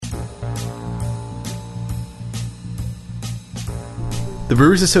The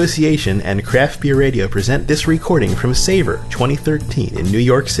Brewers Association and Craft Beer Radio present this recording from Savor 2013 in New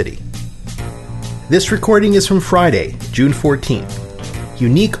York City. This recording is from Friday, June 14th.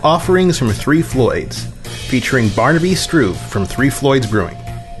 Unique offerings from Three Floyds, featuring Barnaby Struve from Three Floyds Brewing.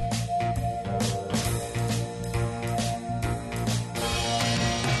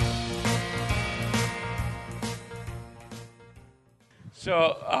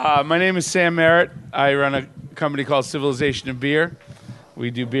 So, my name is Sam Merritt. I run a company called Civilization of Beer. We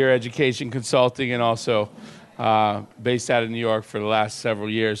do beer education consulting and also based out of New York for the last several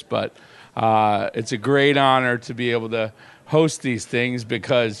years. But it's a great honor to be able to host these things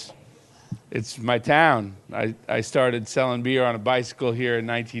because it's my town. I started selling beer on a bicycle here in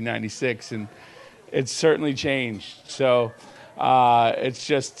 1996, and it's certainly changed. So it's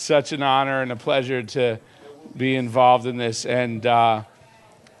just such an honor and a pleasure to be involved in this. And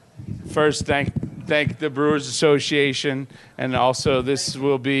first, thank the Brewers Association, and also this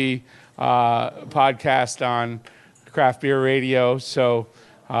will be a podcast on Craft Beer Radio, so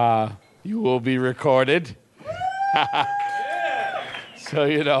you will be recorded.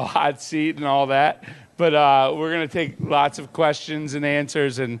 So, hot seat and all that. But we're going to take lots of questions and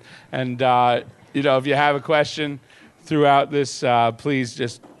answers, and if you have a question throughout this, please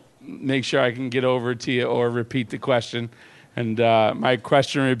just make sure I can get over to you or repeat the question. And my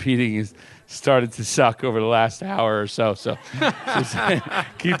question repeating is started to suck over the last hour or so just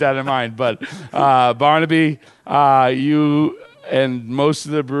keep that in mind. But Barnaby, you and most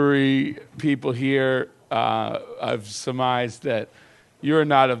of the brewery people here, I've surmised that you're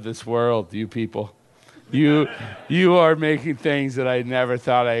not of this world, you people. You are making things that I never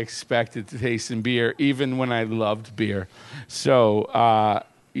thought I expected to taste in beer, even when I loved beer. So,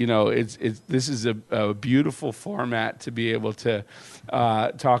 this is a beautiful format to be able to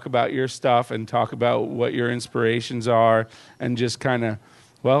talk about your stuff and talk about what your inspirations are and just kind of,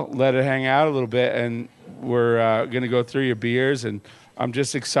 let it hang out a little bit. And we're going to go through your beers, and I'm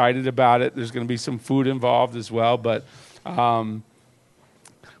just excited about it. There's going to be some food involved as well, but,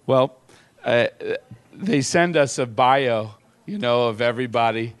 they send us a bio, of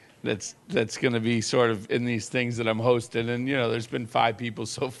everybody that's going to be sort of in these things that I'm hosting. And, there's been 5 people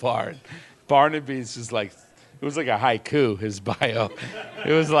so far. Barnaby's is it was like a haiku, his bio.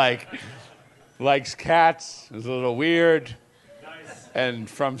 It was like, likes cats, is a little weird, and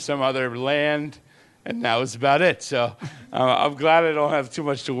from some other land, and that was about it. So I'm glad I don't have too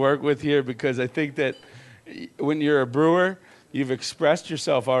much to work with here, because I think that when you're a brewer, you've expressed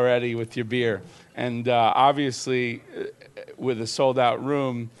yourself already with your beer. And obviously, with a sold-out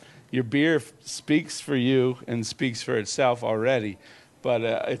room, your beer speaks for you and speaks for itself already. But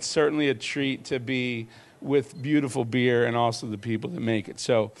it's certainly a treat to be with beautiful beer and also the people that make it.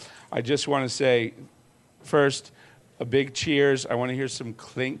 So I just want to say, first, a big cheers. I want to hear some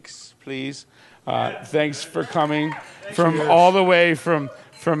clinks, please. Thanks for coming from all the way from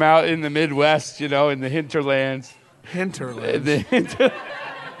out in the Midwest, in the hinterlands. Hinterlands.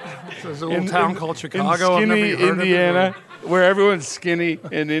 There's a little town called Chicago. In skinny Indiana, where everyone's skinny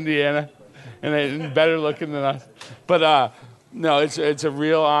in Indiana, and better looking than us. But no, it's a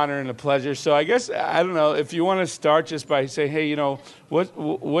real honor and a pleasure. So I guess, I don't know, if you want to start just by saying, hey,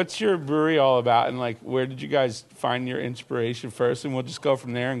 what's your brewery all about? And where did you guys find your inspiration first? And we'll just go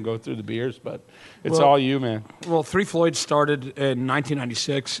from there and go through the beers. But it's all you, man. Well, Three Floyds started in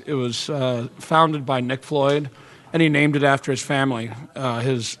 1996. It was founded by Nick Floyd, and he named it after his family,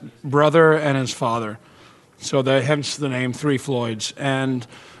 his brother and his father. So hence the name Three Floyds. And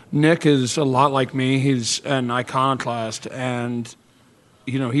Nick is a lot like me. He's an iconoclast, and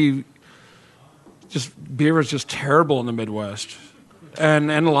beer was just terrible in the Midwest, and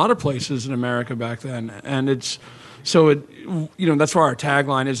a lot of places in America back then. And that's why our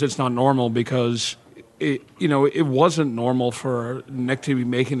tagline is "It's not normal," because it wasn't normal for Nick to be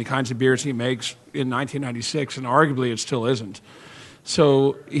making the kinds of beers he makes in 1996, and arguably it still isn't.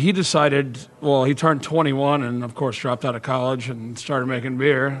 So he decided, he turned 21 and, of course, dropped out of college and started making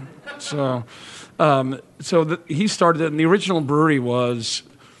beer. So he started it, and the original brewery was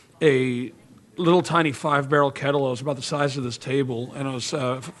a little tiny 5-barrel kettle. It was about the size of this table, and it was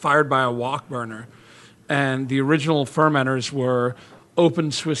fired by a wok burner. And the original fermenters were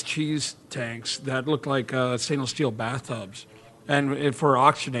open Swiss cheese tanks that looked like stainless steel bathtubs. And for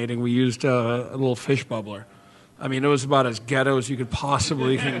oxygenating, we used a little fish bubbler. I mean, it was about as ghetto as you could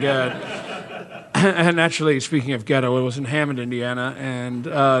possibly can get. And actually, speaking of ghetto, it was in Hammond, Indiana, and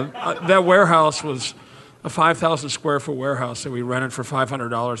that warehouse was a 5,000 square foot warehouse that we rented for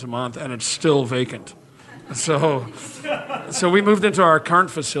 $500 a month, and it's still vacant. So we moved into our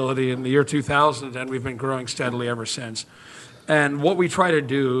current facility in the year 2000, and we've been growing steadily ever since. And what we try to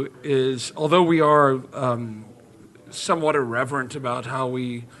do is, although we are somewhat irreverent about how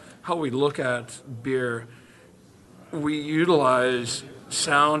we look at beer, we utilize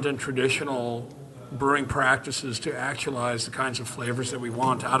sound and traditional brewing practices to actualize the kinds of flavors that we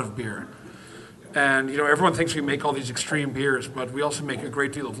want out of beer. And everyone thinks we make all these extreme beers, but we also make a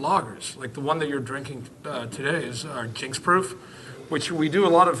great deal of lagers. Like the one that you're drinking today is our Jinx Proof, which we do a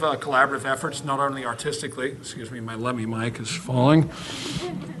lot of collaborative efforts, not only artistically. Excuse me, my Lemmy mic is falling.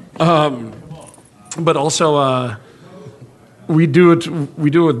 But also we do it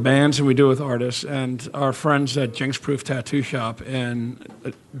with bands and we do it with artists. And our friends at Jinx Proof Tattoo Shop in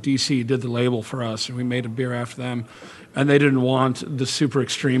DC did the label for us, and we made a beer after them. And they didn't want the super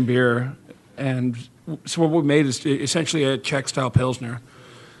extreme beer. And so what we made is essentially a Czech-style Pilsner.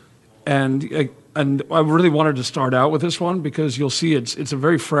 And I really wanted to start out with this one because you'll see it's a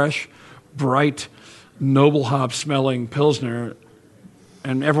very fresh, bright, noble hop smelling Pilsner.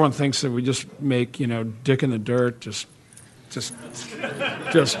 And everyone thinks that we just make, dick in the dirt, just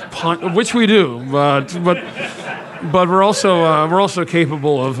punt, which we do, but we're also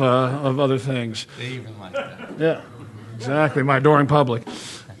capable of other things. They even like that. Yeah, exactly. My adoring public.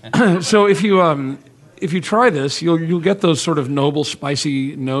 So if you try this, you'll get those sort of noble,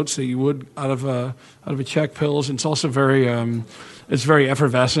 spicy notes that you would out of a Czech Pils. And it's also very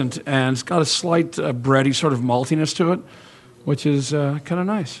effervescent, and it's got a slight bready sort of maltiness to it, which is kind of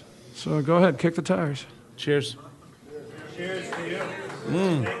nice. So go ahead, kick the tires. Cheers. Cheers to you.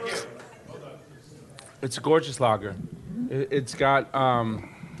 It's a gorgeous lager. It's got,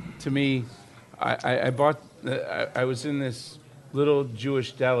 to me, I was in this little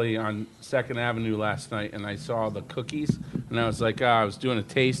Jewish deli on 2nd Avenue last night, and I saw the cookies, and I was like, I was doing a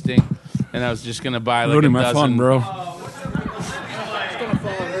tasting, and I was just going to buy like Ruining a my dozen. fun, bro. It's gonna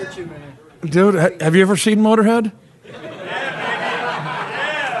fall and hurt you, man. Dude, have you ever seen Motorhead?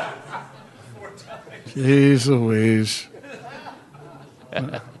 Jeez Louise. Do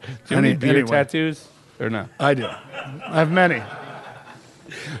you have any beer tattoos or no? I do. I have many.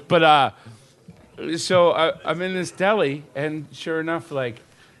 But so I'm in this deli, and sure enough,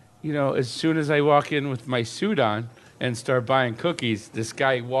 as soon as I walk in with my suit on and start buying cookies, this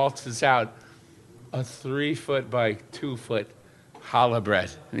guy waltzes out a 3-foot by 2-foot challah bread.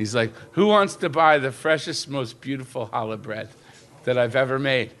 And he's like, who wants to buy the freshest, most beautiful challah bread that I've ever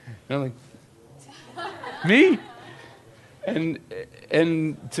made? And I'm like, me? And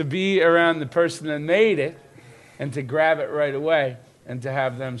to be around the person that made it and to grab it right away and to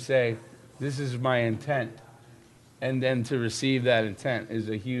have them say, this is my intent, and then to receive that intent is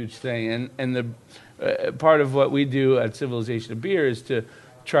a huge thing. And the part of what we do at Civilization of Beer is to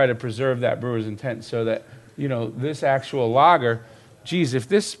try to preserve that brewer's intent so that, this actual lager, geez, if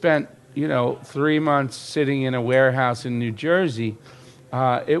this spent, 3 months sitting in a warehouse in New Jersey,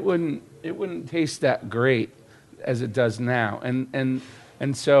 it wouldn't taste that great as it does now. And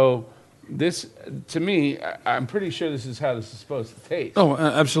so this, to me, I'm pretty sure this is how this is supposed to taste. Oh,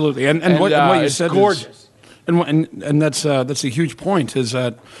 absolutely. And what you it's said gorgeous. And that's a huge point, is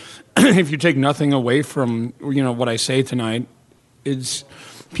that if you take nothing away from what I say tonight, is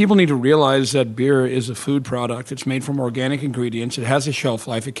people need to realize that beer is a food product. It's made from organic ingredients. It has a shelf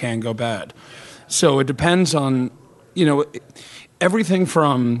life. It can go bad. So it depends on everything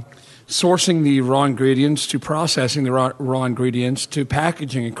from sourcing the raw ingredients to processing the raw ingredients to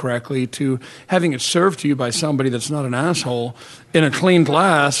packaging it correctly to having it served to you by somebody that's not an asshole in a clean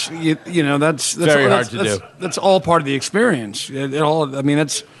glass. That's very hard to do. That's all part of the experience. It is.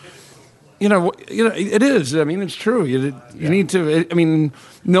 I mean, it's true. You need to.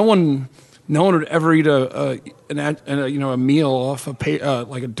 No one would ever eat a meal off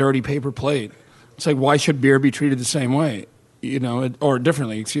like a dirty paper plate. It's like, why should beer be treated the same way? Or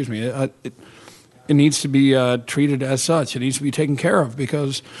differently, excuse me. It needs to be treated as such. It needs to be taken care of,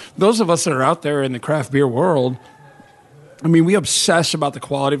 because those of us that are out there in the craft beer world, we obsess about the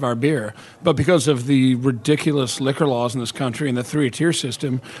quality of our beer, but because of the ridiculous liquor laws in this country and the 3-tier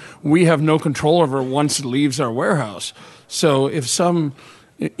system, we have no control over it once it leaves our warehouse. So if some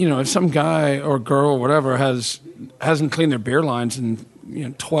guy or girl or whatever hasn't cleaned their beer lines in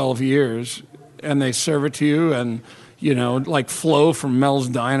 12 years, and they serve it to you, and like Flo from Mel's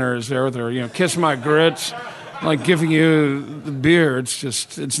Diner is there with her, kiss my grits, like giving you the beer.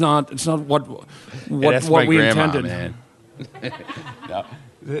 It's not what we intended. Man. No.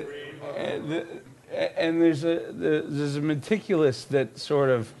 And there's a meticulous that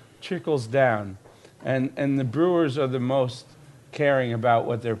sort of trickles down, and the brewers are the most caring about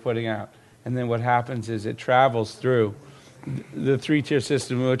what they're putting out. And then what happens is it travels through the 3-tier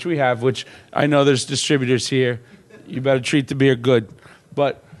system, which we have, which I know there's distributors here. you better treat the beer good.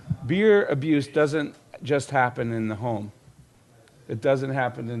 But beer abuse doesn't just happen in the home. It doesn't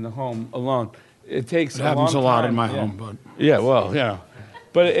happen in the home alone. It takes It happens a long lot time. in my home, but Yeah, well,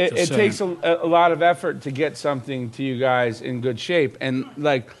 but it Just takes a lot of effort to get something to you guys in good shape. And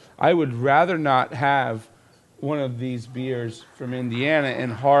like, I would rather not have one of these beers from Indiana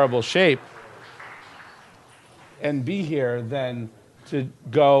in horrible shape and be here than to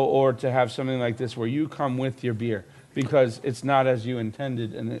go or to have something like this where you come with your beer, because it's not as you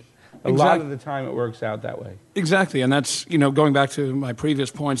intended, and a lot of the time it works out that way. exactly, and that's, going back to my previous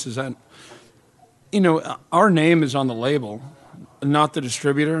points, is that, our name is on the label, not the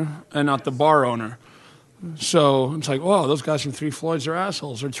distributor and not the bar owner. So it's like, oh, those guys from Three Floyds are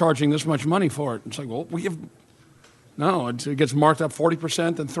assholes. They're charging this much money for it. It's like, well, it gets marked up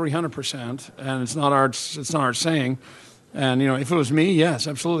 40% and 300%, and it's not our saying. And if it was me, yes,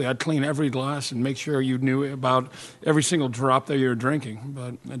 absolutely, I'd clean every glass and make sure you knew about every single drop that you're drinking.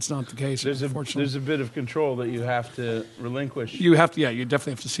 But it's not the case. Unfortunately, There's a bit of control that you have to relinquish. you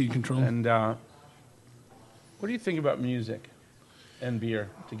definitely have to see control. And what do you think about music and beer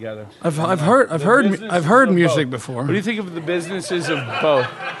together? I've heard music both. before. What do you think of the businesses of both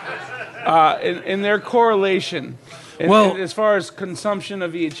in their correlation? As far as consumption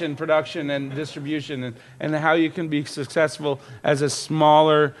of each and production and distribution, and how you can be successful as a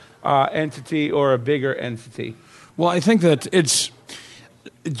smaller entity or a bigger entity. Well, I think that it's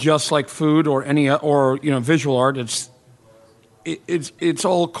just like food or visual art. It's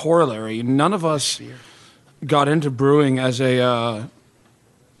all corollary. None of us got into brewing as a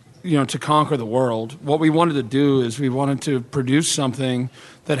to conquer the world. What we wanted to do is we wanted to produce something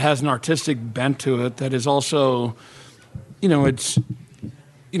that has an artistic bent to it, that is also, it's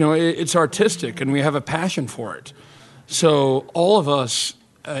artistic, and we have a passion for it. So all of us,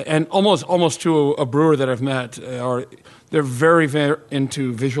 and almost to a brewer that I've met, they're very, very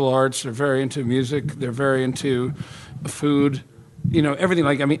into visual arts. They're very into music. They're very into food. Everything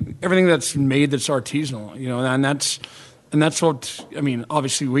everything that's made that's artisanal. And that's what I mean.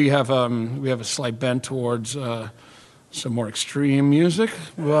 Obviously, we have a slight bent towards some more extreme music,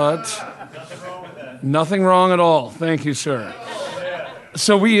 but nothing wrong at all. Thank you, sir.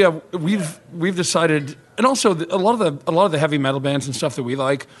 So we've decided, and also a lot of the heavy metal bands and stuff that we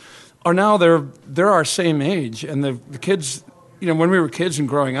like are now they're our same age, and the kids, when we were kids and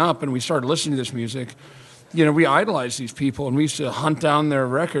growing up, and we started listening to this music, we idolized these people, and we used to hunt down their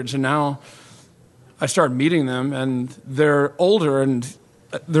records, and now I started meeting them, and they're older and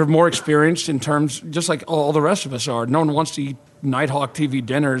they're more experienced in terms, just like all the rest of us are. No one wants to eat Nighthawk TV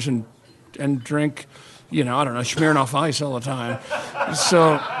dinners and drink, Smirnoff Ice all the time.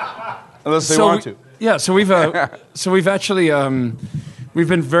 So unless they want to. Yeah. So we've actually we've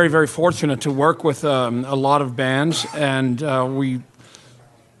been very, very fortunate to work with a lot of bands, and and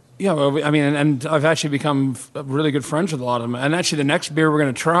I've actually become really good friends with a lot of them. And actually, the next beer we're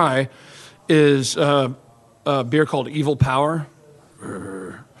going to try is a beer called Evil Power,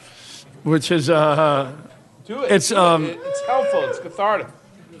 which is Do it. It's helpful. It's cathartic.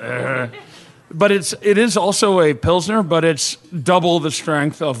 But it is also a Pilsner, but it's double the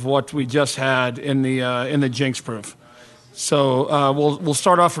strength of what we just had in the Jinx Proof. So we'll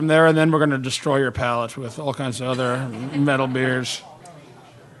start off from there, and then we're going to destroy your palate with all kinds of other metal beers.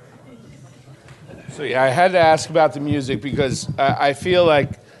 So I had to ask about the music because I feel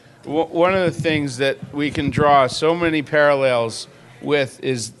like one of the things that we can draw so many parallels with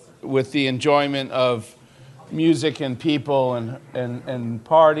is with the enjoyment of music and people and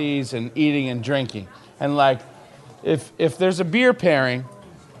parties and eating and drinking. And like, if there's a beer pairing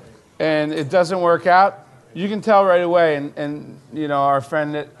and it doesn't work out, you can tell right away. And our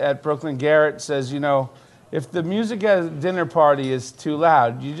friend at Brooklyn, Garrett, says, if the music at a dinner party is too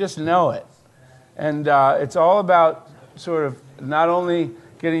loud, you just know it. And it's all about sort of not only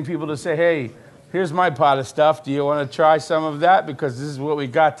getting people to say, hey, here's my pot of stuff. Do you want to try some of that? Because this is what we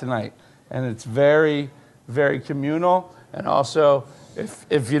got tonight. And it's very, very communal. And also,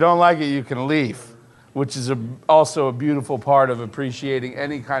 if you don't like it, you can leave, which is also a beautiful part of appreciating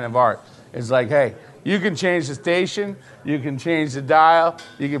any kind of art. It's like, hey, you can change the station. You can change the dial.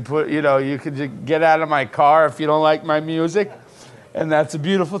 You can you can just get out of my car if you don't like my music. And that's a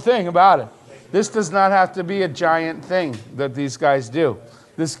beautiful thing about it. This does not have to be a giant thing that these guys do.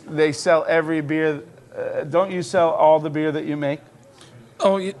 They sell every beer. Don't you sell all the beer that you make?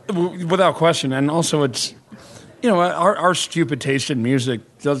 Oh, without question. And also, it's our stupid taste in music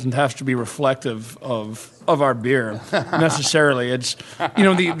doesn't have to be reflective of our beer necessarily. It's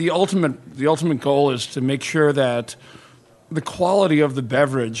the ultimate goal is to make sure that the quality of the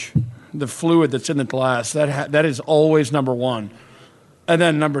beverage the fluid that's in the glass. That is always number one. And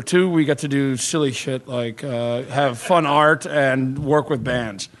then number two, we get to do silly shit like have fun art and work with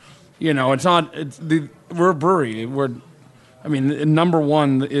bands. We're a brewery. Number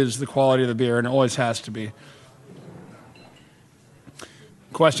one is the quality of the beer, and it always has to be.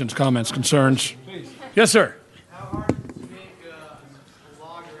 Questions, comments, concerns? Please. Yes, sir. How hard is it to make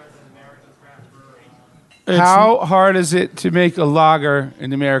a lager as an American craft brewery? How hard is it to make a lager in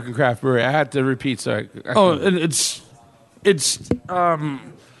the American craft brewery? I had to repeat, sorry. It's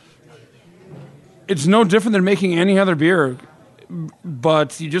no different than making any other beer,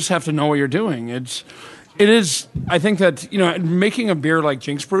 but you just have to know what you're doing. It is. I think that making a beer like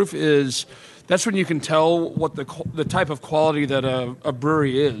Jinx Proof that's when you can tell what the type of quality that a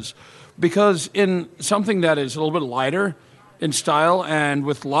brewery is, because in something that is a little bit lighter in style and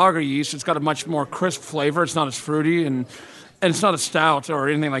with lager yeast, it's got a much more crisp flavor. It's not as fruity and it's not a stout or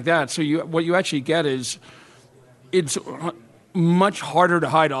anything like that. So what you actually get is it's much harder to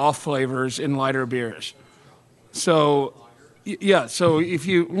hide off flavors in lighter beers. So, yeah. So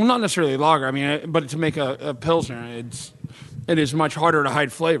not necessarily lager. But to make a pilsner, it is much harder to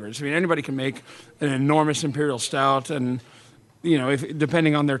hide flavors. Anybody can make an enormous imperial stout, and if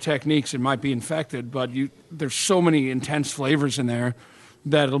depending on their techniques, it might be infected. But there's so many intense flavors in there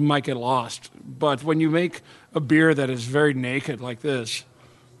that it might get lost. But when you make a beer that is very naked like this,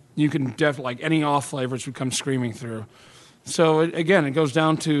 you can definitely, like, any off flavors would come screaming through. So again, it goes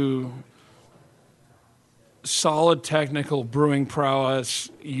down to solid technical brewing prowess,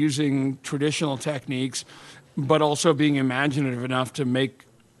 using traditional techniques, but also being imaginative enough to make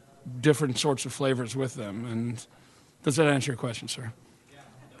different sorts of flavors with them. And does that answer your question, sir?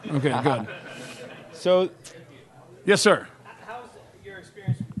 Yeah. Okay, good. So, yes, sir. How's your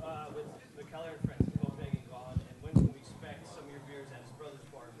experience with McKellar and Friends, Copenhagen gone, and when can we expect some of your beers at his brother's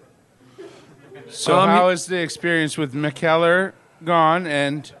bar? So how is the experience with McKellar gone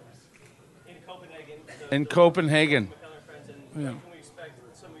and in Copenhagen? McKellar and Friends, and when can we expect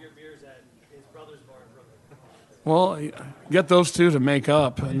some of your beers at his brother's bar? Well, get those two to make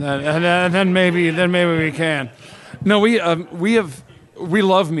up, and then maybe we can. No, we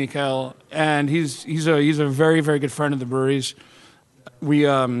love Mikkel, and he's a very, very good friend of the breweries.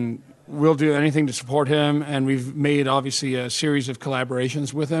 We'll do anything to support him, and we've made obviously a series of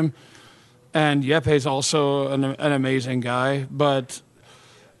collaborations with him. And Jeppe's also an amazing guy, but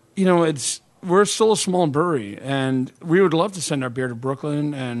we're still a small brewery, and we would love to send our beer to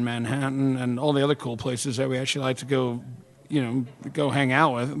Brooklyn and Manhattan and all the other cool places that we actually like to go hang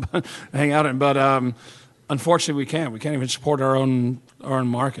out in. But unfortunately, we can't. We can't even support our own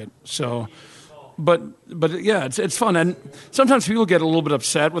market. So, but yeah, it's fun. And sometimes people get a little bit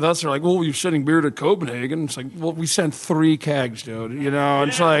upset with us. They're like, "Well, you're sending beer to Copenhagen." It's like, well, we sent 3 kegs, dude.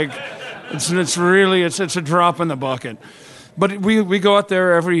 It's like, it's really a drop in the bucket. But we go out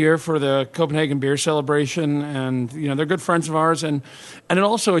there every year for the Copenhagen Beer Celebration, and they're good friends of ours, and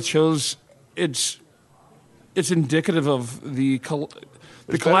it shows it's indicative of the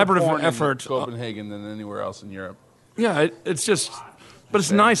collaborative effort. In Copenhagen than anywhere else in Europe. Yeah, it's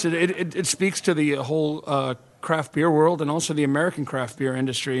nice. It speaks to the whole craft beer world and also the American craft beer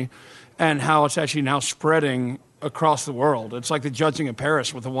industry, and how it's actually now spreading across the world. It's like the judging of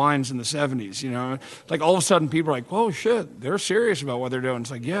Paris with the wines in the 70s, Like all of a sudden people are like, "Whoa, shit, they're serious about what they're doing."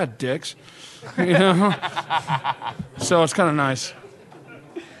 It's like, yeah, dicks. So it's kind of nice.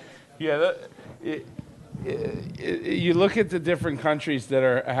 Yeah, you look at the different countries that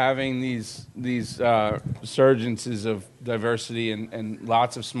are having these surgences of diversity and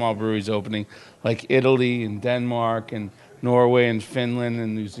lots of small breweries opening, like Italy and Denmark and Norway and Finland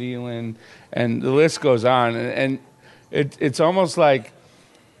and New Zealand, and the list goes on. And it's almost like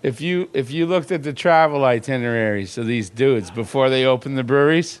if you looked at the travel itineraries of these dudes before they open the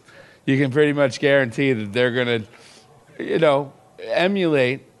breweries, you can pretty much guarantee that they're going to,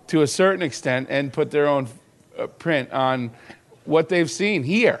 emulate to a certain extent and put their own print on what they've seen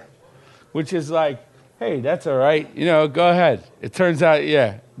here, which is like, hey, that's all right. Go ahead. It turns out,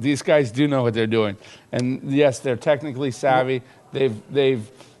 yeah, these guys do know what they're doing, and yes, they're technically savvy. They've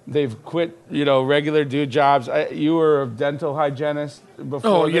quit, regular dude jobs. You were a dental hygienist before.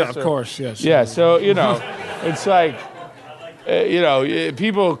 Oh yeah, of course, yes. Yeah, so it's like,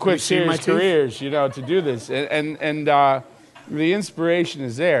 people quit serious careers, to do this, and the inspiration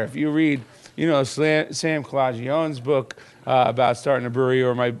is there. If you read, Sam Calagione's book about starting a brewery,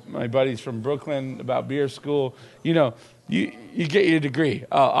 or my buddies from Brooklyn about beer school, you get your degree.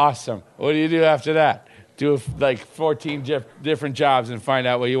 Oh, awesome. What do you do after that? do like 14 different jobs and find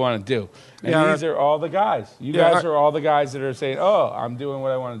out what you want to do. And Yeah, these are all the guys. You guys are all the guys that are saying, "Oh, I'm doing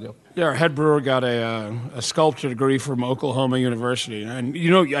what I want to do." Yeah, our head brewer got a sculpture degree from Oklahoma University, and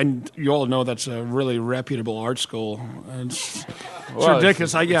you all know that's a really reputable art school. And it's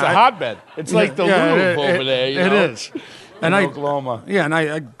ridiculous. It's a hotbed. It's like the Louvre over there. It is. In Oklahoma. Yeah, and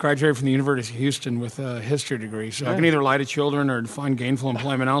I graduated from the University of Houston with a history degree, so I can either lie to children or find gainful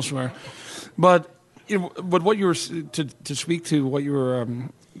employment elsewhere. But what you were to speak to what you were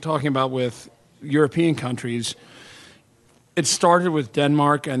talking about with European countries, it started with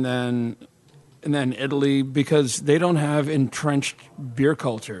Denmark and then Italy because they don't have entrenched beer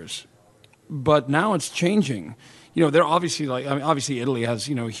cultures. But now it's changing. They're obviously Italy has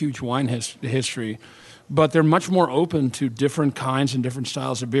a huge wine history, but they're much more open to different kinds and different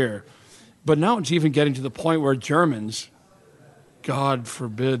styles of beer. But now it's even getting to the point where Germans, God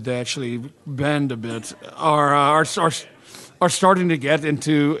forbid they actually bend a bit, are starting to get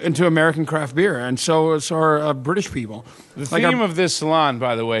into American craft beer, and so it's our British people. The theme of this salon,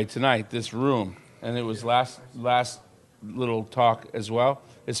 by the way, tonight, this room, and it was last little talk as well,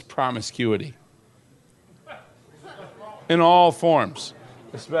 is promiscuity. In all forms,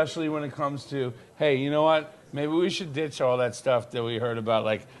 especially when it comes to, hey, you know what? Maybe we should ditch all that stuff that we heard about,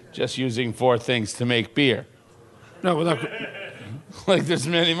 like just using 4 things to make beer. No, without like there's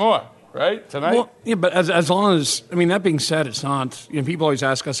many more, right? Tonight? Well, yeah, but as long as, that being said, it's not, people always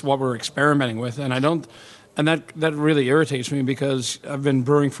ask us what we're experimenting with, and that really irritates me because I've been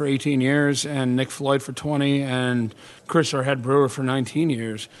brewing for 18 years and Nick Floyd for 20 and Chris, our head brewer, for 19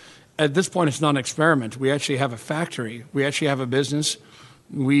 years. At this point, it's not an experiment. We actually have a factory. We actually have a business.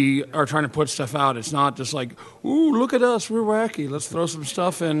 We are trying to put stuff out. It's not just like, ooh, look at us, we're wacky. Let's throw some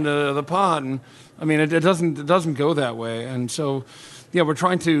stuff in the pot. And it doesn't go that way. And so, yeah, we're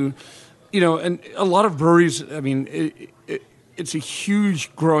trying to, and a lot of breweries. It's a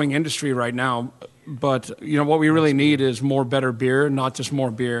huge growing industry right now. But what we really need is more better beer, not just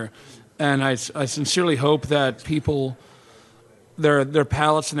more beer. And I sincerely hope that people, their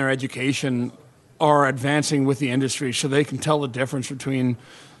palates and their education are advancing with the industry so they can tell the difference between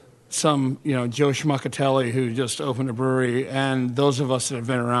some, Joe Schmuckatelli who just opened a brewery and those of us that have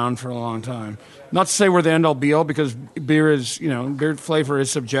been around for a long time. Not to say we're the end-all be-all because beer flavor is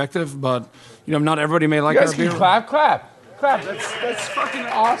subjective, but, not everybody may like you guys our beer. Can clap. That's fucking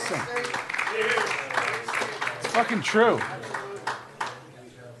awesome. It's fucking true.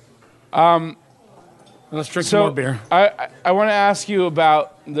 Let's drink some more beer. I want to ask you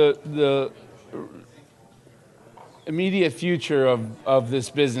about the immediate future of this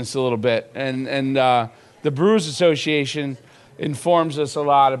business a little bit, and the Brewers Association informs us a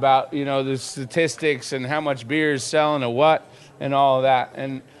lot about the statistics and how much beer is selling or what and all of that.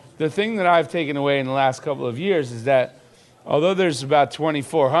 And the thing that I've taken away in the last couple of years is that although there's about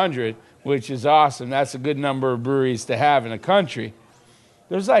 2,400, which is awesome, that's a good number of breweries to have in a country.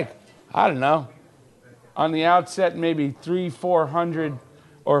 There's I don't know, on the outset maybe 300-400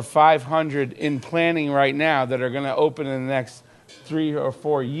 or 500 in planning right now that are going to open in the next 3 or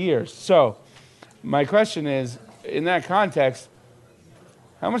 4 years. So my question is, in that context,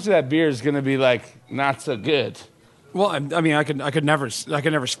 how much of that beer is going to be not so good? Well, I could never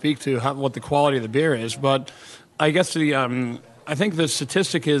speak to what the quality of the beer is, but I guess I think the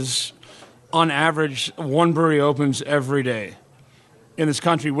statistic is, on average, one brewery opens every day in this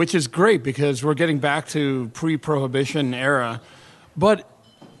country, which is great because we're getting back to pre-prohibition era. But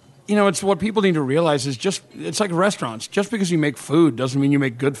it's what people need to realize is it's like restaurants. Just because you make food doesn't mean you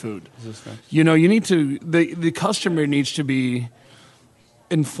make good food. You need to, the customer needs to be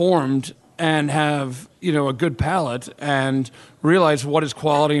informed and have, a good palate and realize what is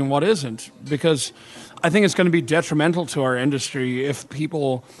quality and what isn't. Because I think it's going to be detrimental to our industry if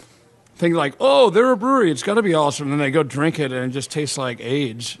people think oh, they're a brewery, it's got to be awesome. And then they go drink it and it just tastes like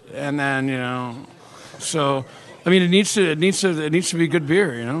AIDS. And then, so... it needs to be good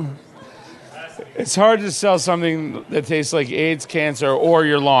beer, It's hard to sell something that tastes like AIDS, cancer, or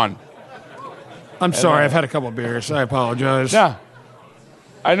your lawn. I'm sorry, I've had a couple of beers. I apologize. Yeah.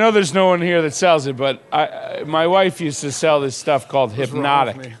 I know there's no one here that sells it, but my wife used to sell this stuff called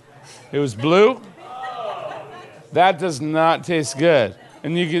Hypnotic. It was blue. That does not taste good.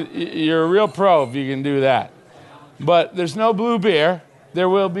 And you're a real pro if you can do that. But there's no blue beer. There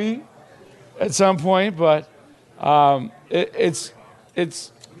will be at some point, but... it's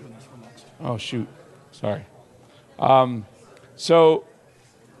oh shoot, sorry. So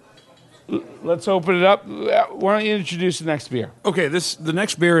let's open it up. Why don't you introduce the next beer? Okay, the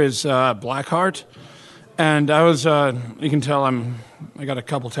next beer is Blackheart, and I was you can tell I got a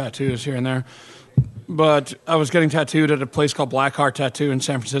couple tattoos here and there, but I was getting tattooed at a place called Blackheart Tattoo in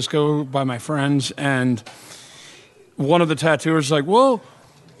San Francisco by my friends, and one of the tattooers was like, well,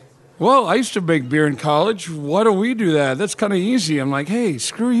 I used to make beer in college. Why don't we do that? That's kind of easy. I'm like, hey,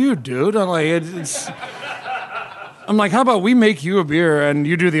 screw you, dude. I'm like, how about we make you a beer and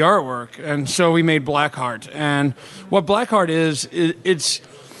you do the artwork? And so we made Blackheart. And what Blackheart is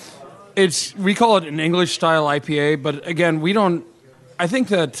we call it an English style IPA, but again, I think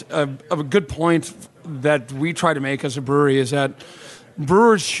that a good point that we try to make as a brewery is that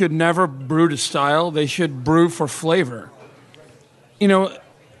brewers should never brew to style. They should brew for flavor.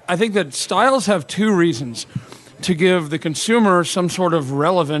 I think that styles have two reasons: to give the consumer some sort of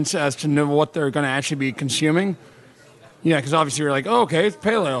relevance as to know what they're going to actually be consuming. Yeah, because obviously you're like, oh, okay, it's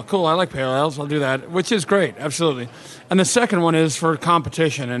pale ale. Cool, I like pale ales. I'll do that, which is great, absolutely. And the second one is for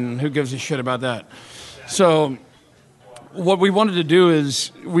competition, and who gives a shit about that? So what we wanted to do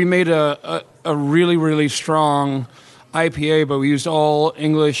is we made a really, really strong IPA, but we used all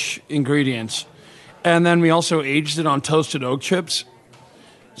English ingredients. And then we also aged it on toasted oak chips.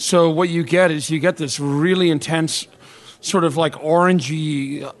 So what you get is this really intense sort of like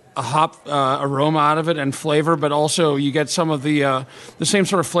orangey hop aroma out of it and flavor, but also you get some of the same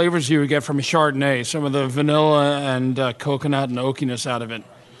sort of flavors you would get from a Chardonnay, some of the vanilla and coconut and oakiness out of it.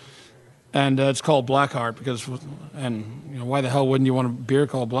 And it's called Blackheart because, why the hell wouldn't you want a beer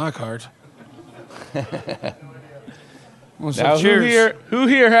called Blackheart? Well, so Now, cheers. who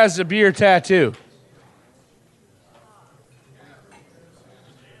here has a beer tattoo?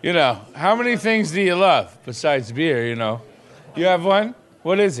 How many things do you love besides beer, You have one?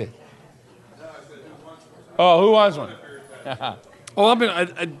 What is it? Oh, who wants one? Well,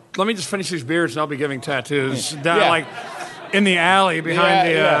 let me just finish these beers, and I'll be giving tattoos down Yeah. like in the alley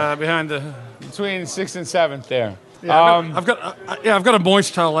behind behind the. Between 6th and 7th there. Yeah, I've got a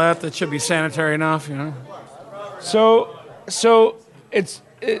moist towelette that should be sanitary enough, So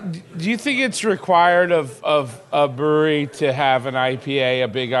do you think it's required of a brewery to have an IPA, a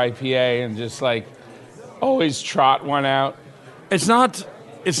big IPA, and just like always trot one out? It's not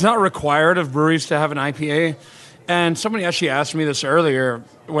required of breweries to have an IPA. And somebody actually asked me this earlier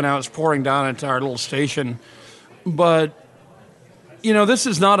when I was pouring down at our little station. But this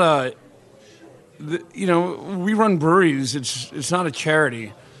is not we run breweries. It's not a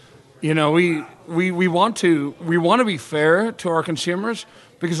charity. We want to be fair to our consumers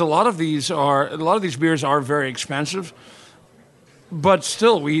because a lot of these beers are very expensive, but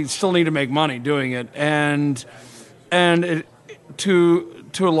we still need to make money doing it, and to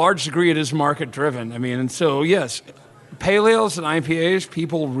a large degree it is market driven. And so yes, pale ales and IPAs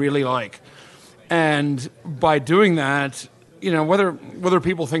people really like, and by doing that, whether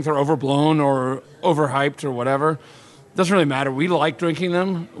people think they're overblown or overhyped or whatever. Doesn't really matter. We like drinking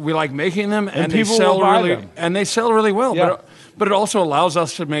them. We like making them, and they people sell will buy really them. and they sell really well. Yeah. But it also allows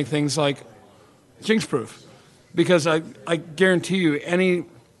us to make things like jinx proof, because I guarantee you,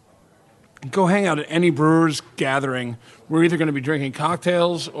 go hang out at any brewer's gathering, we're either going to be drinking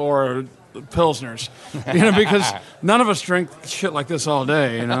cocktails or pilsners, because none of us drink shit like this all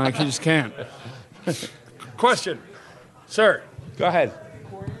day. You just can't. Question, sir. Go ahead.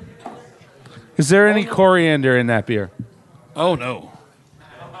 Is there any coriander in that beer? Oh no.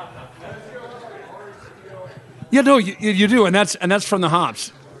 Yeah, no, you do, and that's from the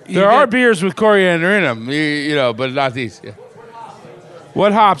hops. There are beers with coriander in them, but not these. Yeah.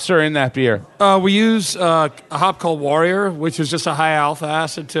 What hops are in that beer? We use a hop called Warrior, which is just a high alpha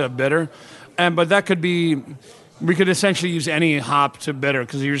acid to a bitter, but that could be. We could essentially use any hop to bitter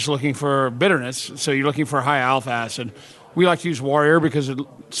because you're just looking for bitterness. So you're looking for high alpha acid. We like to use Warrior because it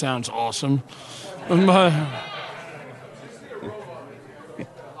sounds awesome.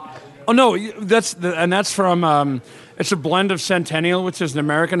 Oh no, that's from. It's a blend of Centennial, which is an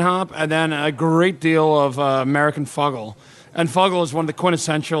American hop, and then a great deal of American Fuggle. And Fuggle is one of the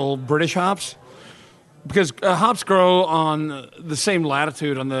quintessential British hops, because hops grow on the same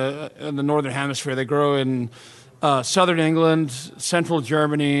latitude in the northern hemisphere. They grow in southern England, central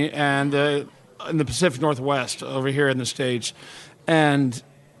Germany, and in the Pacific Northwest over here in the States. And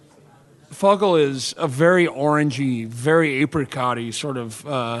Fuggle is a very orangey, very apricot-y sort of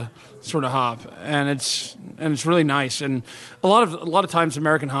hop, and it's really nice. And a lot of times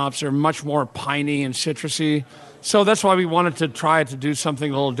American hops are much more piney and citrusy, so that's why we wanted to try to do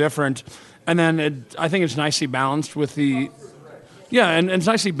something a little different. And then I think it's nicely balanced with and it's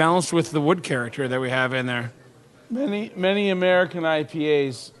nicely balanced with the wood character that we have in there. Many American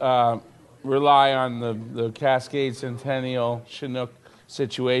IPAs rely on the Cascade Centennial Chinook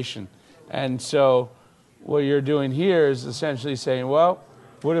situation. And so what you're doing here is essentially saying, well,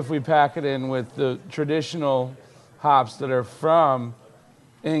 what if we pack it in with the traditional hops that are from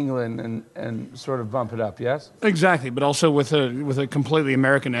England and sort of bump it up? Yes. Exactly, but also with a completely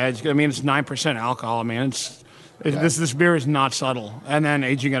American edge. I mean, it's 9% alcohol. I mean, this beer is not subtle. And then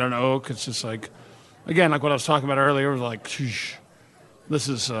aging it on oak, it's just like, again, like what I was talking about earlier, it was like, shh, this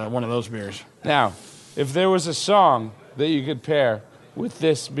is one of those beers. Now, if there was a song that you could pair with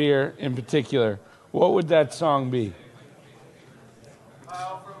this beer in particular, what would that song be?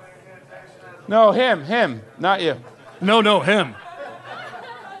 No, him, not you. No, him.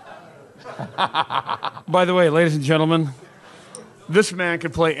 By the way, ladies and gentlemen, this man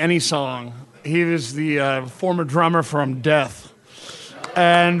could play any song. He is the former drummer from Death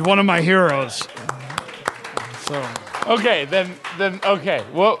and one of my heroes. So, okay, then okay.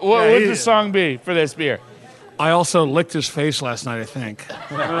 What would the song be for this beer? I also licked his face last night, I think.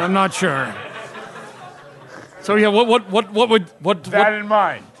 I'm not sure. So yeah, what that in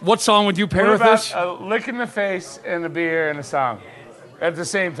mind? What song would you pair What with about this? a lick in the face and a beer and a song at the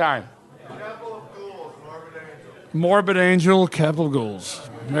same time? Morbid Angel, Capital Ghouls.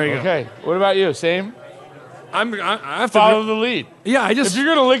 There you go. Okay. What about you? Same? I have to Follow the lead. Yeah, If you're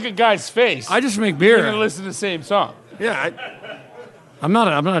gonna lick a guy's face, I just make you're gonna beer. listen to the same song. Yeah, I'm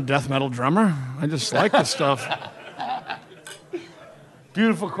not a death metal drummer. I just like this stuff.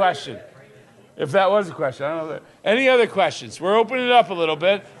 Beautiful question. If that was a question, I don't know. Any other questions? We're opening it up a little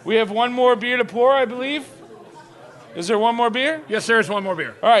bit. We have one more beer to pour, I believe. Is there one more beer? Yes, there is one more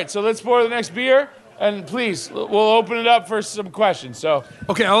beer. All right, so let's pour the next beer, and please, we'll open it up for some questions. So,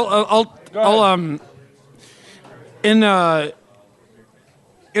 Okay, I'll in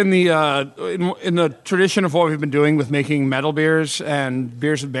the tradition of what we've been doing with making metal beers and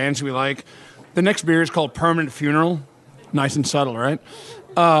beers with bands we like, the next beer is called Permanent Funeral. Nice and subtle, right?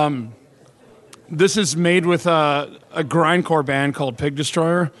 This is made with a grindcore band called Pig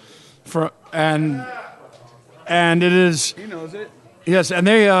Destroyer, and it is. he knows it. Yes, and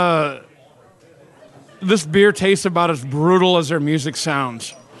they. This beer tastes about as brutal as their music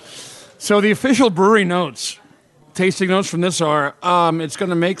sounds. So the official brewery notes, tasting notes from this are, it's going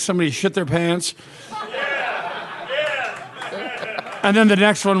to make somebody shit their pants. And then the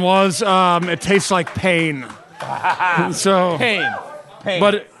next one was, it tastes like pain. So Pain.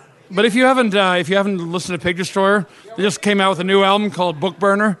 But if you haven't listened to Pig Destroyer, they just came out with a new album called Book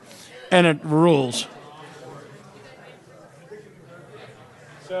Burner, and it rules.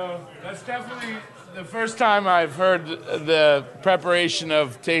 So that's definitely the first time I've heard the preparation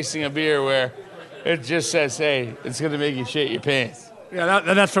of tasting a beer where it just says, "Hey, it's going to make you shit your pants," Yeah,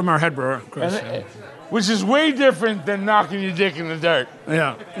 that's from our head brewer, Chris. which is way different than knocking your dick in the dirt.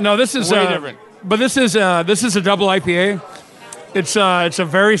 Yeah. No, this is Way different. But this is a double IPA. It's a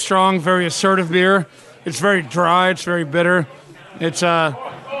very strong, very assertive beer. It's very dry. It's very bitter. It's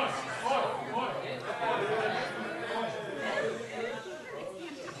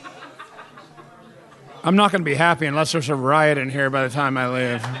I'm not going to be happy unless there's a riot in here by the time I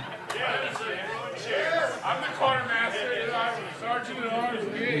leave. I'm the quartermaster. I'm the sergeant at arms.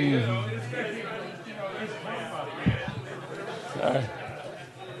 Sorry.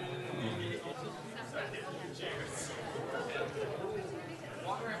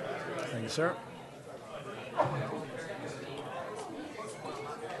 Thank you, sir.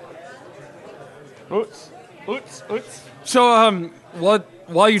 Oops. So,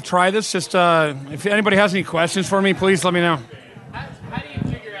 while you try this, just if anybody has any questions for me, please let me know. How do you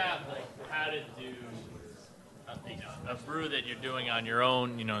figure out how to do a brew that you're doing on your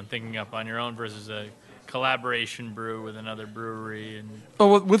own, and thinking up on your own versus a collaboration brew with another brewery, and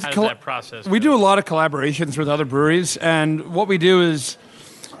Well, how does that process we go? do a lot of collaborations with other breweries, and what we do is,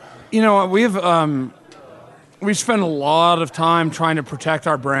 we spend a lot of time trying to protect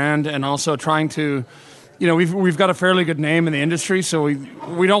our brand and also trying to, we've got a fairly good name in the industry, so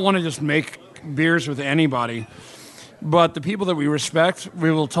we don't want to just make beers with anybody. But the people that we respect,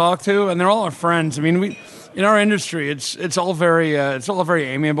 we will talk to, and they're all our friends. I mean, in our industry, it's all very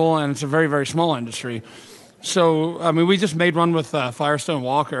amiable, and it's a very, very small industry. So I mean, we just made one with Firestone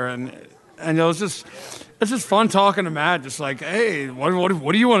Walker, and it's just fun talking to Matt. Just like, hey, what do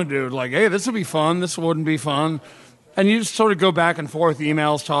you want to do? Like, hey, this would be fun. This wouldn't be fun. And you just sort of go back and forth,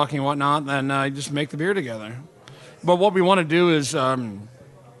 emails, talking, and whatnot, and then you just make the beer together. But what we want to do is,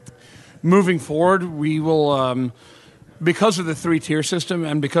 moving forward, we will, because of the 3-tier system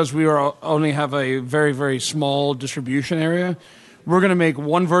and because we only have a very, very small distribution area, we're going to make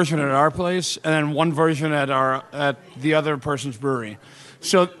one version at our place and then one version at the other person's brewery.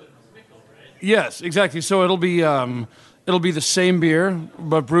 So, yes, exactly. So it'll be the same beer,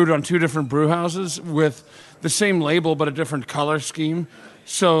 but brewed on 2 different brew houses with the same label but a different color scheme.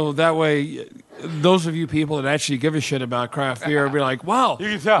 So that way, those of you people that actually give a shit about craft beer will be like, wow,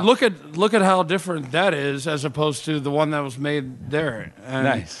 You can tell. look at how different that is as opposed to the one that was made there. And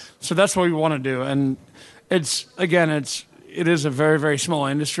Nice. So that's what we want to do. And it is a very, very small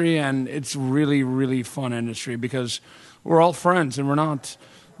industry, and it's really, really fun industry because we're all friends, and we're not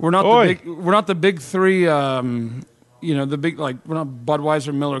the big three. The big, like, we're not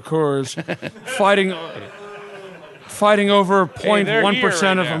Budweiser, Miller, Coors, fighting over Hey, they're 0.1% here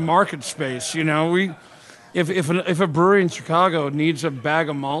right of now. a market space. If a brewery in Chicago needs a bag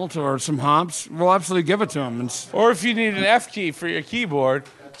of malt or some hops, we'll absolutely give it to them. Or if you need an F key for your keyboard,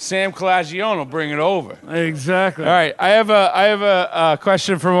 Sam Calagione will bring it over. Exactly. All right, I have a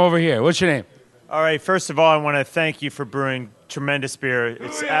question from over here. What's your name? All right, first of all, I want to thank you for brewing tremendous beer.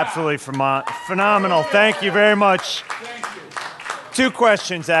 It's absolutely phenomenal. Thank you very much. Two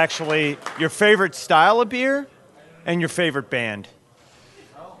questions, actually. Your favorite style of beer and your favorite band.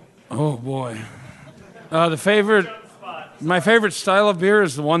 Oh boy, my favorite style of beer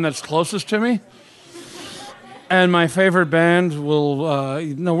is the one that's closest to me, and my favorite band will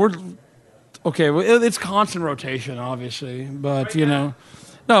it's constant rotation, obviously, but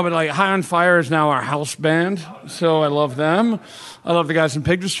but like High on Fire is now our house band, so I love them. I love the guys in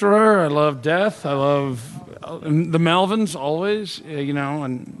Pig Destroyer. I love Death. I love the Melvins always,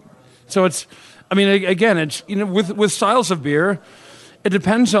 and so it's. I mean, again, it's with styles of beer, it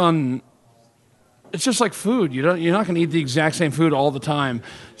depends on. It's just like food. You're not going to eat the exact same food all the time.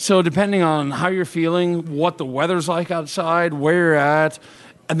 So depending on how you're feeling, what the weather's like outside, where you're at,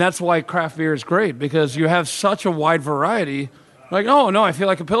 and that's why craft beer is great because you have such a wide variety. Like, oh no, I feel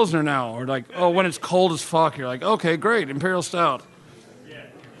like a Pilsner now, or like, oh, when it's cold as fuck, you're like, okay, great, Imperial Stout.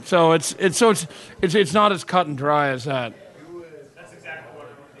 So it's not as cut and dry as that. That's exactly what I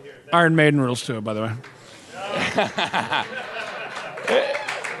wanted to hear. Iron Maiden rules to it, by the way.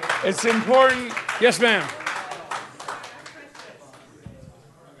 It's important. Yes, ma'am.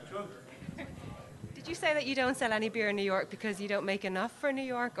 Did you say that you don't sell any beer in New York because you don't make enough for New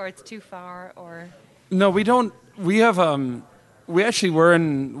York, or it's too far, or? No, we don't. We have. We actually were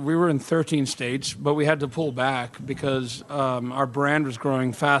in 13 states, but we had to pull back because our brand was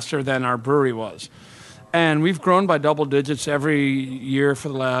growing faster than our brewery was, and we've grown by double digits every year for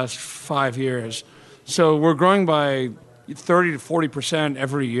the last 5 years. So we're growing by 30 to 40%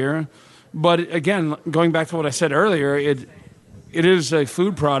 every year. But again, going back to what I said earlier, it is a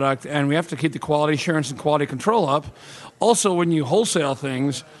food product, and we have to keep the quality assurance and quality control up. Also, when you wholesale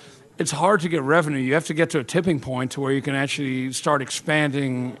things, it's hard to get revenue. You have to get to a tipping point to where you can actually start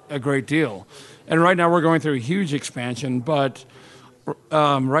expanding a great deal. And right now we're going through a huge expansion, but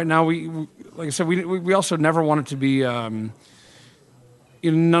right now we like I said, we also never wanted to be. None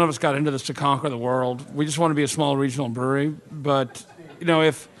of us got into this to conquer the world. We just want to be a small regional brewery. But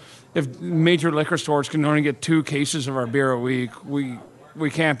if major liquor stores can only get 2 cases of our beer a week, we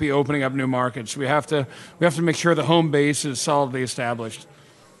can't be opening up new markets. We have to make sure the home base is solidly established.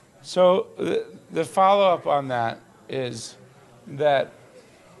 So the follow-up on that is that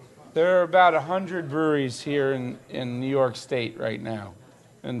there are about 100 breweries here in New York State right now,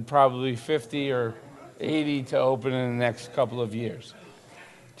 and probably 50 or 80 to open in the next couple of years.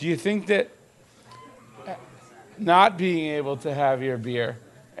 Do you think that not being able to have your beer,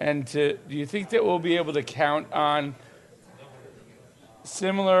 do you think that we'll be able to count on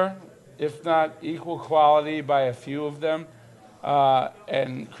similar, if not equal quality by a few of them,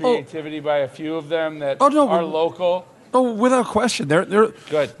 and creativity by a few of them that are local? Oh, without question.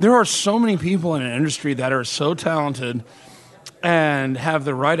 Good. There are so many people in an industry that are so talented and have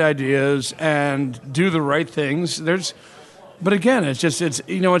the right ideas and do the right things. But again, it's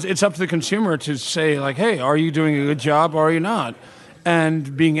up to the consumer to say, like, hey, are you doing a good job or are you not?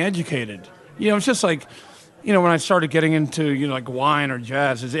 And being educated. It's just like, when I started getting into, like wine or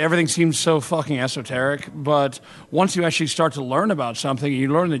jazz, everything seems so fucking esoteric. But once you actually start to learn about something,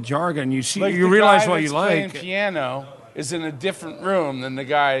 you learn the jargon, you realize what you like. The guy that's playing piano is in a different room than the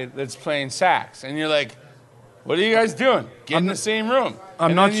guy that's playing sax. And you're like, what are you guys doing? Get in the same room.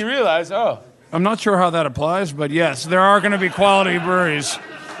 Then you realize, I'm not sure how that applies, but yes, there are going to be quality breweries.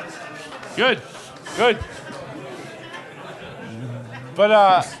 Good.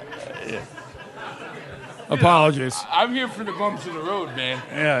 But apologies. I'm here for the bumps in the road, man.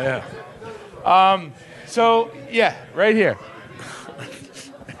 Yeah. So yeah, right here.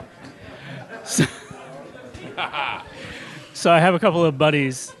 So I have a couple of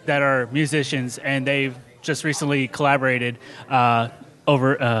buddies that are musicians, and they've just recently collaborated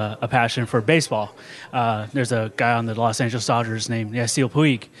over a passion for baseball. There's a guy on the Los Angeles Dodgers named Yasiel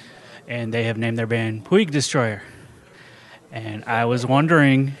Puig, and they have named their band Puig Destroyer. And I was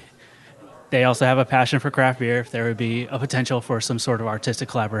wondering, they also have a passion for craft beer, if there would be a potential for some sort of artistic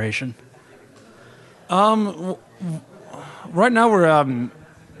collaboration. Right now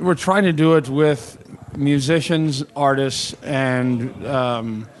we're trying to do it with musicians, artists, and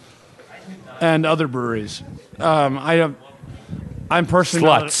other breweries. I'm personally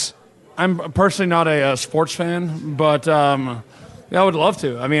Sluts. I'm personally not a sports fan, but yeah, I would love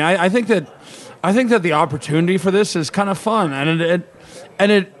to. I mean, I think that the opportunity for this is kind of fun, and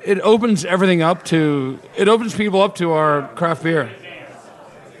it opens everything up to people up to our craft beer.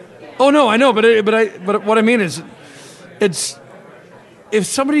 Oh no, I know, but what I mean is, it's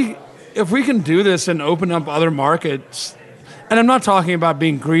if we can do this and open up other markets, and I'm not talking about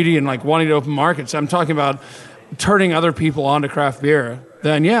being greedy and like wanting to open markets. I'm talking about turning other people onto craft beer.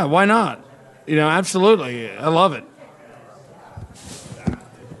 Then yeah, why not? Absolutely, I love it.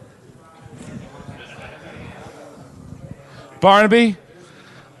 Barnaby,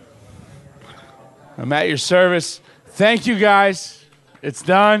 I'm at your service. Thank you, guys. It's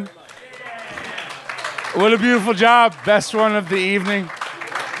done. What a beautiful job. Best one of the evening.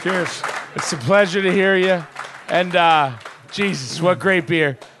 Cheers. It's a pleasure to hear you. And Jesus, what great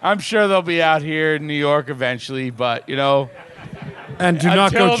beer. I'm sure they'll be out here in New York eventually, but, And do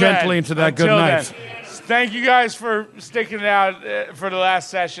not go gently into that good night. Thank you guys for sticking it out for the last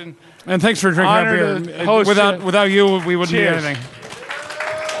session. And thanks for drinking our Honored beer. to host Without you, we wouldn't Cheers. be anything.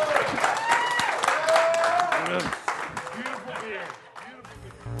 Beautiful beer.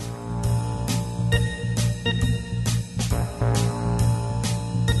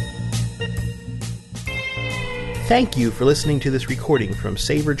 Thank you for listening to this recording from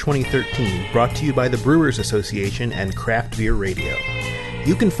Savor 2013, brought to you by the Brewers Association and Craft Beer Radio.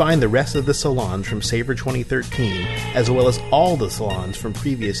 You can find the rest of the salons from Savor 2013, as well as all the salons from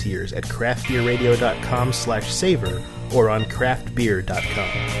previous years at craftbeerradio.com/savor or on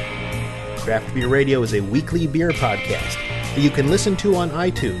craftbeer.com. Craft Beer Radio is a weekly beer podcast that you can listen to on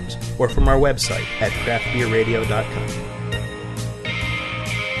iTunes or from our website at craftbeerradio.com.